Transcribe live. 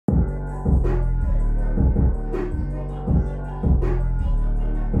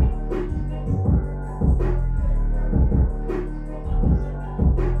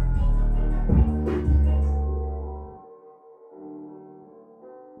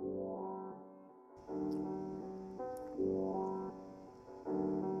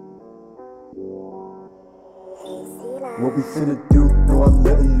What we finna do? No, I'm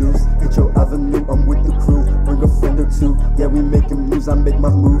letting loose. Hit your avenue, I'm with the crew. Bring a friend or two, yeah, we making moves. I make my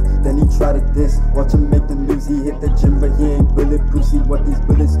move, then he try to diss. Watch him make the news, he hit the gym, but he ain't bulletproof. See what these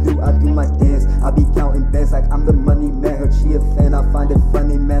bullets do, I do my dance. I be counting bands like I'm the money man. Heard she a fan, I find it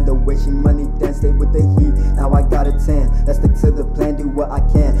funny, man. The way she money dance, stay with the heat. Now I got a tan, let's stick to the plan, do what I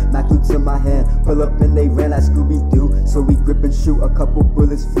can. Mac through to my hand, pull up and they ran like Scooby-Doo. So we grip and shoot, a couple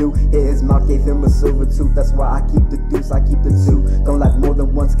bullets flew. Hit his mouth, gave him a silver tooth. That's why I keep the deuce, I keep the two. Don't like more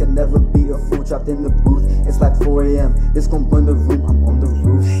than once, can never be a fool. Trapped in the booth, it's like 4 AM. It's gon' burn the room, I'm on the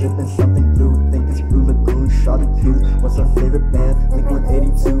roof, sipping something blue. Think it's Blue Lagoon, shawty cute. What's her favorite band? Blink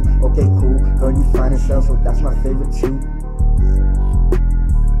 182. Okay, cool. Girl, you fine as hell, so that's my favorite too.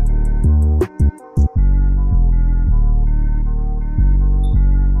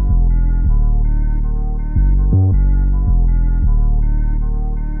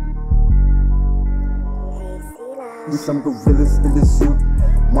 We some gorillas in the zoo,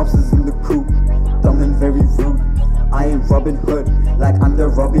 monsters in the coop, dumb and very rude. I ain't Robin Hood, like I'm there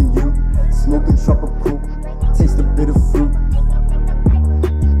robbing you. Smoking tropical, taste a bit of fruit.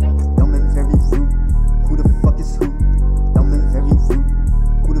 Dumb and very rude, who the fuck is who? Dumb and very rude,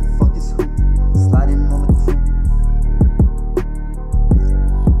 who the fuck is who? Sliding on the crew.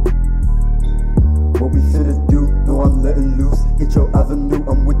 What we finna do? No, I'm letting loose. Hit your avenue,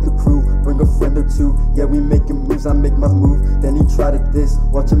 I'm with the crew. Bring a friend or two, yeah, we making moves. I make my move, then he try to diss.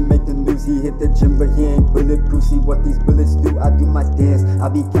 Watch him make the news, he hit the gym, but he ain't bulletproof. See what these bullets do, I do my dance. I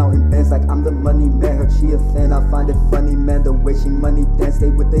be counting bands like I'm the money man. Heard she a fan, I find it funny, man. The way she money dance, stay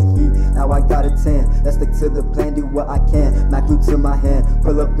with the heat. Now I got a tan, let's stick to the plan, do what I can. Mac through to my hand,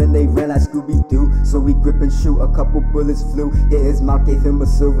 pull up and they ran like Scooby-Doo. So we grip and shoot, a couple bullets flew. Hit his mouth, gave him a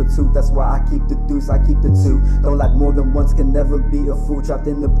silver tooth. That's why I keep the deuce, I keep the two. Don't like more than once, can never be a fool. Trapped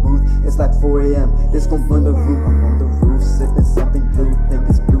in the booth, it's like 4 AM. This gon' burn the room, I'm on the roof, sipping something blue. Think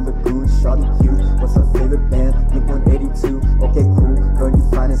it's Blue Lagoon, shawty cute. What's her favorite band? Blink 182. Okay, cool. Girl, you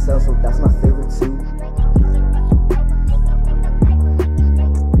fine as hell, so that's my favorite too.